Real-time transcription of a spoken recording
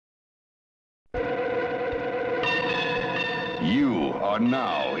are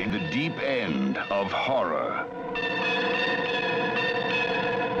now in the deep end of horror.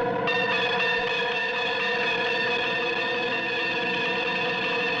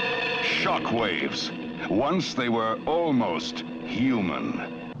 Shockwaves. Once they were almost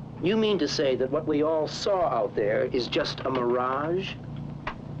human. You mean to say that what we all saw out there is just a mirage?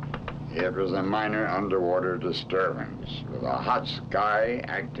 It was a minor underwater disturbance, with a hot sky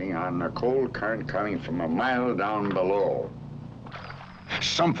acting on a cold current coming from a mile down below.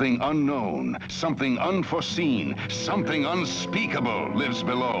 Something unknown, something unforeseen, something unspeakable lives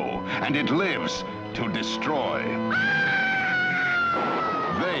below, and it lives to destroy.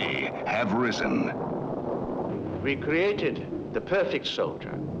 They have risen. We created the perfect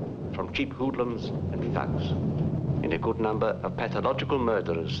soldier from cheap hoodlums and thugs, in a good number of pathological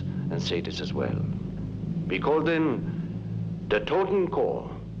murderers and sadists as well. We called them the Totem Corps,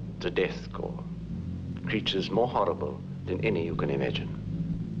 the Death Corps. Creatures more horrible than any you can imagine.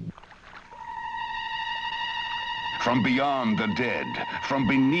 From beyond the dead, from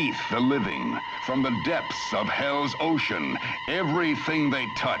beneath the living, from the depths of hell's ocean, everything they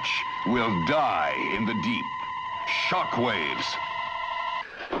touch will die in the deep. Shockwaves.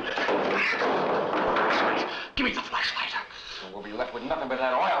 Give me the flashlight. We'll be left with nothing but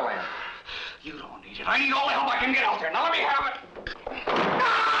that oil lamp. You don't need it. I need all the help I can get out there. Now let me have it.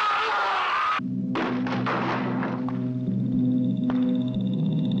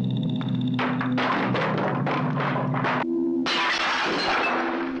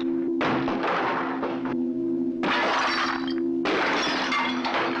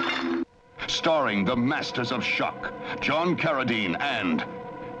 Starring the masters of shock, John Carradine and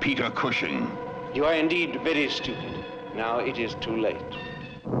Peter Cushing. You are indeed very stupid. Now it is too late.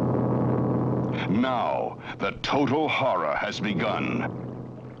 Now, the total horror has begun.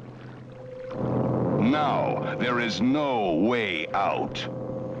 Now, there is no way out.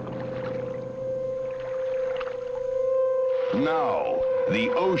 Now, the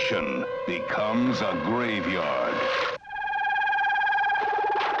ocean becomes a graveyard.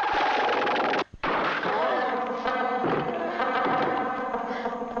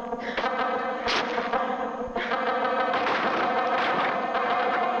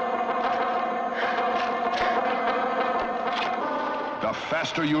 The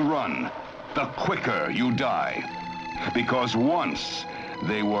faster you run, the quicker you die. Because once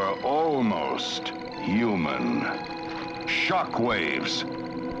they were almost human. Shockwaves,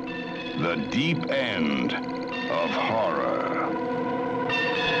 the deep end of horror.